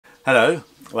Hello,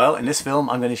 well in this film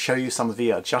I'm going to show you some of the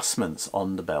adjustments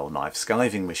on the bell knife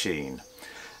skiving machine.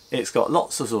 It's got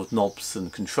lots of sort of knobs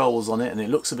and controls on it and it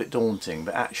looks a bit daunting,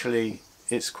 but actually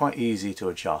it's quite easy to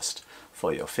adjust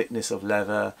for your thickness of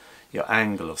leather, your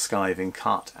angle of skiving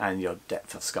cut and your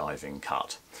depth of skiving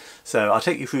cut. So I'll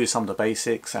take you through some of the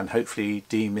basics and hopefully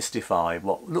demystify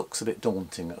what looks a bit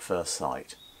daunting at first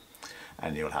sight.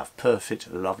 And you'll have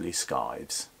perfect, lovely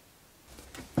skives.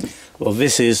 Well,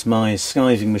 this is my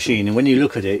skiving machine, and when you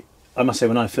look at it, I must say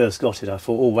when I first got it I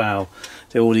thought, oh wow,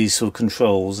 there are all these sort of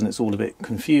controls and it's all a bit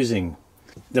confusing.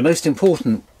 The most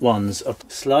important ones are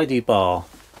slidey bar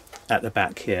at the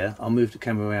back here. I'll move the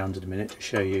camera around in a minute to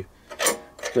show you.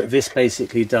 But this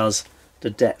basically does the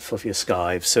depth of your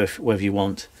skive, so whether you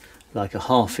want like a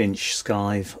 1/2 inch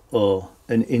skive or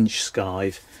an inch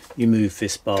skive, you move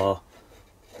this bar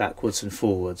backwards and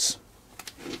forwards.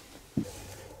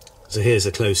 So here's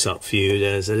a close-up view.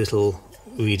 There's a little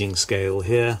reading scale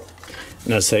here,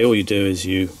 and as I say, all you do is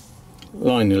you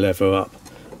line the lever up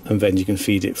and then you can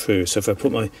feed it through. So if I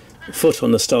put my foot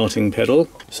on the starting pedal,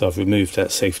 so I've removed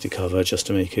that safety cover just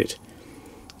to make it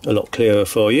a lot clearer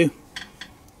for you.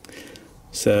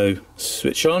 So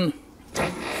switch on,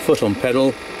 foot on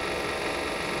pedal,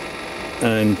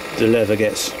 and the lever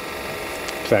gets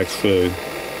dragged through.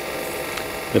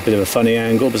 A bit of a funny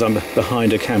angle because I'm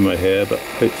behind a camera here, but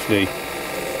hopefully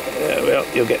well,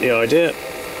 you'll get the idea.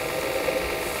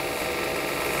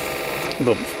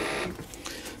 Boom.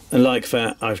 And like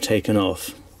that I've taken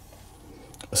off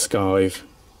a skive,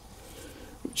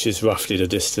 which is roughly the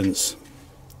distance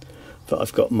that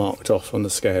I've got marked off on the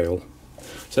scale.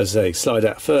 So as I say, slide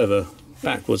out further,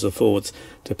 backwards or forwards,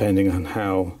 depending on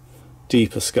how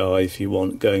deep a skive you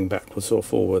want going backwards or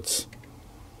forwards.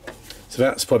 So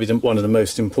that's probably one of the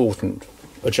most important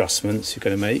adjustments you're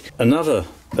going to make. Another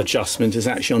adjustment is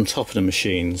actually on top of the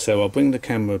machine, so I'll bring the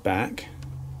camera back.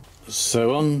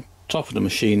 So on top of the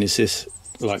machine is this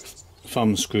like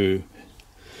thumb screw,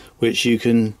 which you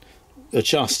can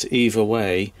adjust either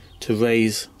way to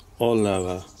raise or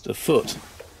lower the foot.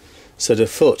 So the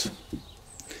foot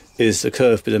is the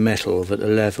curved bit of metal that the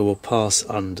lever will pass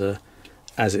under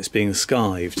as it's being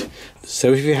skived.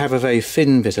 So if you have a very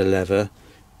thin bit of leather,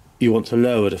 you want to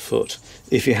lower the foot.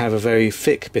 If you have a very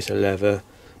thick bit of leather,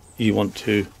 you want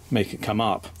to make it come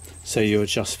up. So you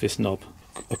adjust this knob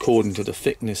according to the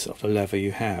thickness of the leather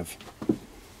you have.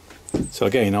 So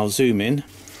again, I'll zoom in.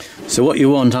 So what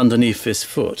you want underneath this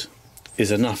foot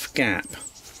is enough gap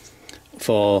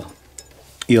for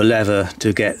your leather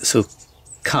to get sort of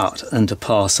cut and to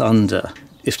pass under.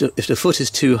 If the foot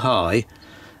is too high,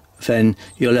 then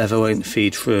your leather won't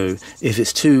feed through. If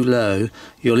it's too low,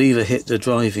 you'll either hit the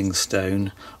driving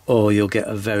stone or you'll get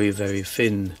a very, very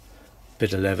thin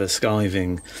bit of leather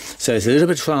skiving. So it's a little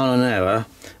bit trial and error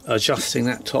adjusting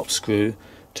that top screw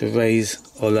to raise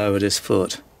or lower this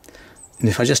foot. And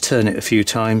if I just turn it a few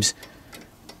times,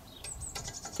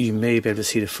 you may be able to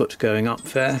see the foot going up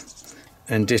there,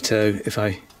 and ditto if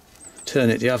I turn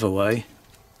it the other way,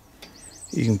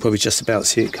 you can probably just about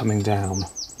see it coming down.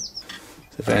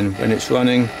 So then when it's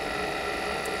running,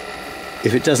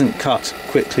 if it doesn't cut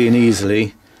quickly and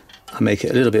easily, I make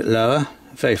it a little bit lower,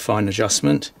 a very fine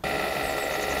adjustment.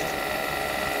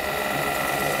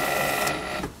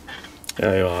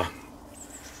 There you are.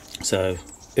 So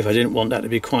if I didn't want that to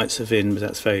be quite so thin, but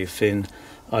that's very thin,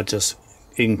 I'd just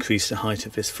increase the height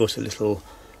of this foot a little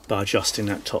by adjusting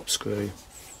that top screw.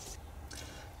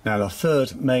 Now the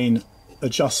third main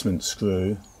adjustment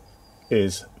screw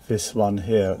is this one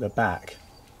here at the back.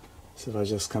 So if I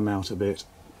just come out a bit,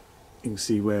 you can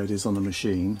see where it is on the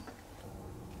machine.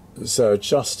 So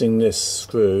adjusting this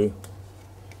screw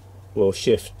will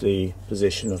shift the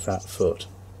position of that foot.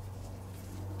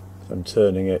 If I'm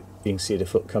turning it, you can see the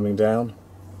foot coming down.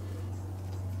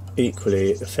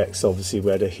 Equally, it affects obviously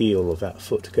where the heel of that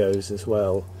foot goes as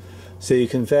well. So you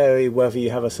can vary whether you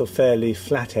have a sort of fairly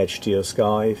flat edge to your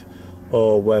skive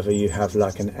or whether you have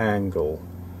like an angle.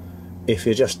 If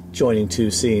you're just joining two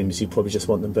seams, you probably just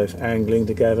want them both angling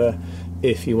together.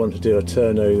 If you want to do a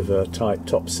turnover type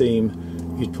top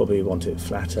seam, you'd probably want it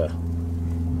flatter.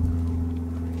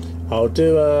 I'll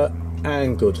do a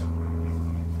angled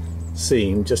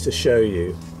seam just to show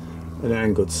you an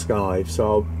angled skive. So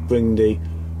I'll bring the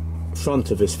front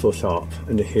of this foot up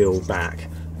and the heel back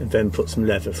and then put some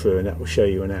leather through, and that will show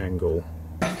you an angle.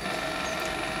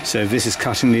 So this is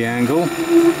cutting the angle.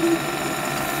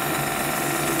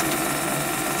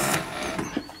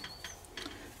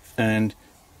 And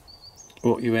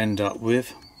what you end up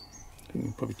with, you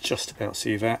can probably just about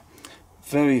see that,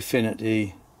 very thin at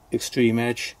the extreme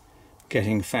edge,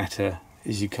 getting fatter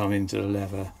as you come into the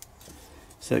leather.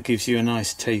 So it gives you a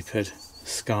nice tapered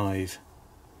skive,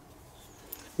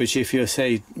 which if you're,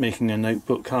 say, making a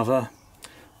notebook cover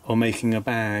or making a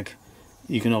bag,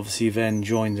 you can obviously then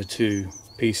join the two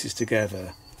pieces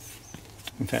together.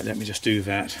 In fact, let me just do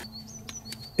that.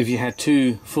 If you had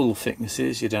two full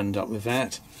thicknesses, you'd end up with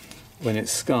that. When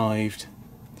it's skived,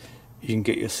 you can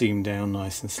get your seam down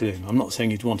nice and slim. I'm not saying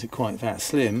you'd want it quite that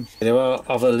slim. There are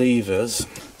other levers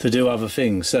to do other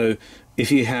things. So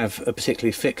if you have a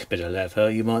particularly thick bit of leather,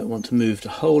 you might want to move the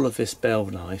whole of this bell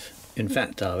knife in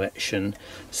that direction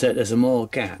so that there's a more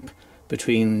gap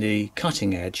between the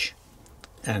cutting edge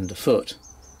and the foot.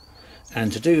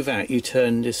 And to do that, you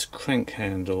turn this crank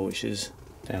handle, which is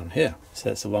down here. So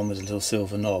that's the one with the little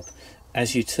silver knob.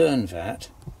 As you turn that,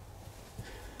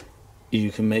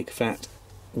 you can make that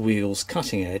wheel's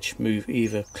cutting edge move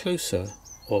either closer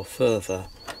or further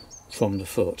from the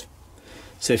foot.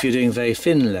 So if you're doing very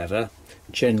thin leather,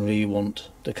 generally you want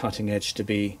the cutting edge to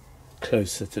be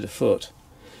closer to the foot.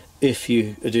 If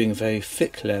you are doing very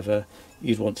thick leather,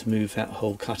 you'd want to move that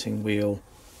whole cutting wheel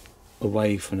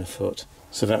away from the foot.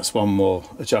 So that's one more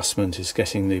adjustment, is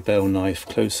getting the bell knife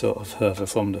closer or further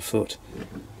from the foot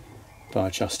by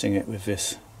adjusting it with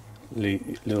this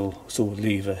little sort of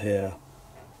lever here.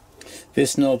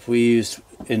 This knob we used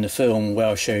in the film where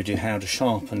I showed you how to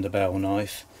sharpen the bell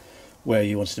knife, where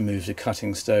you wanted to move the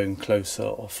cutting stone closer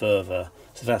or further.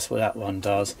 So that's what that one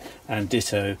does. And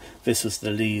ditto, this was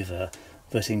the lever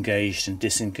that engaged and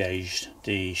disengaged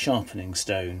the sharpening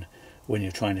stone when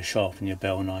you're trying to sharpen your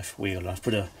bell knife wheel. I've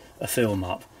put a film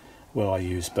up where I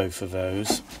use both of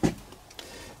those.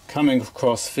 Coming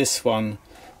across, this one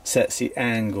sets the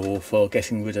angle for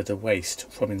getting rid of the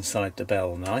waste from inside the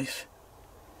bell knife.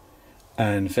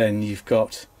 And then you've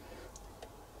got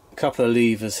a couple of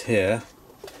levers here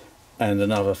and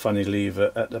another funny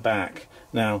lever at the back.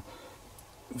 Now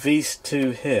these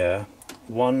two here,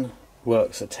 one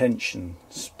works a tension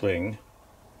spring,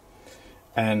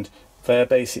 and they're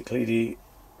basically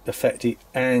affect the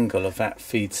angle of that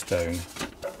feed stone.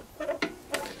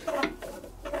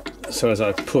 So as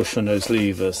I push on those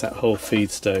levers, that whole feed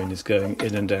stone is going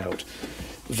in and out.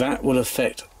 That will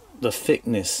affect the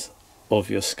thickness of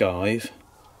your skive,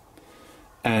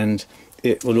 and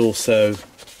it will also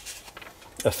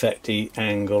affect the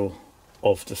angle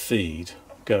of the feed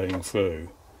going through.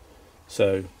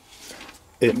 So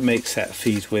it makes that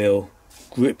feed wheel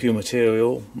grip your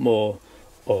material more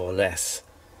or less,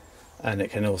 and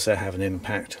it can also have an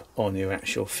impact on your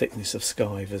actual thickness of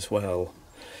skive as well.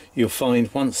 You'll find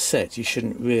once set you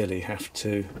shouldn't really have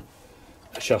to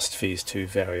adjust these two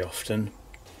very often.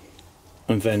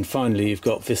 And then finally you've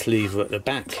got this lever at the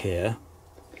back here,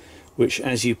 which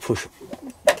as you push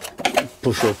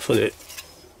or pull it,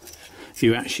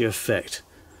 you actually affect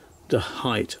the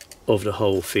height of the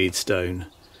whole feed stone.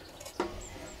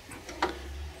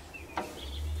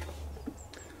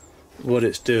 What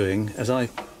it's doing, as I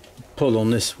pull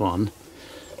on this one,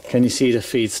 can you see the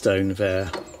feed stone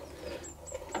there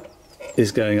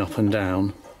is going up and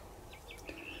down?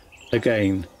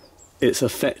 Again, it's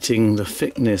affecting the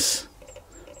thickness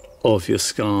of your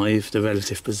skive, the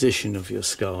relative position of your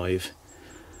skive,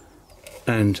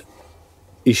 and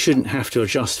you shouldn't have to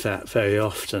adjust that very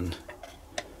often.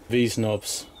 These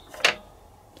knobs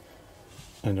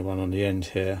and the one on the end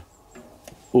here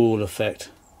all affect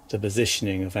the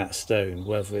positioning of that stone,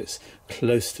 whether it's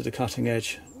close to the cutting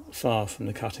edge, far from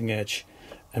the cutting edge,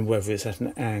 and whether it's at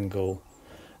an angle.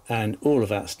 And all of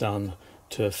that's done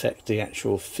to affect the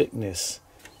actual thickness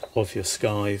of your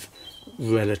skive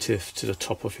relative to the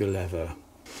top of your leather.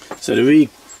 So to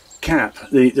recap,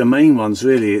 the main ones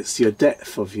really, it's your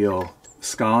depth of your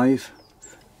skive,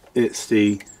 it's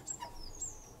the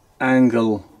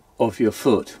angle of your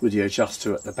foot with your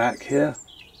adjuster at the back here,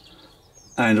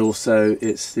 and also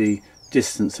it's the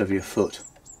distance of your foot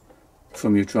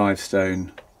from your drive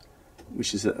stone,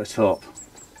 which is at the top.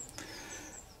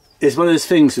 It's one of those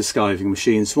things with skiving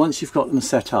machines, once you've got them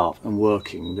set up and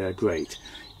working, they're great.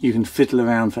 You can fiddle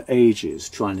around for ages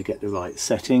trying to get the right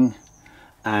setting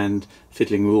and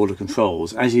fiddling with all the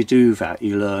controls. As you do that,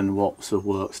 you learn what sort of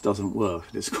works, doesn't work.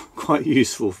 It's quite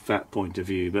useful from that point of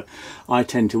view, but I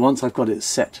tend to, once I've got it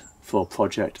set for a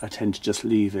project, I tend to just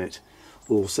leave it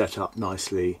all set up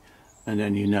nicely, and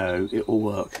then you know it will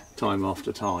work time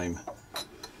after time.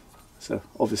 So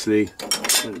obviously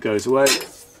when it goes away,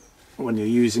 when you're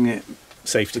using it,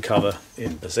 safety cover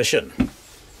in position.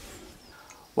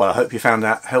 Well, I hope you found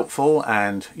that helpful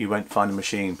and you won't find a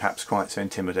machine perhaps quite so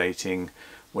intimidating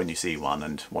when you see one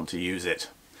and want to use it.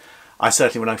 I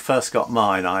certainly, when I first got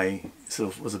mine, I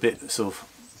sort of was a bit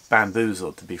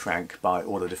bamboozled, to be frank, by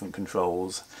all the different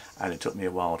controls, and it took me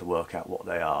a while to work out what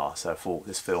they are, so I thought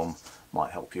this film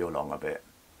might help you along a bit.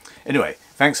 Anyway,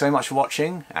 thanks very much for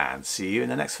watching, and see you in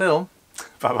the next film.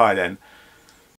 Bye bye then.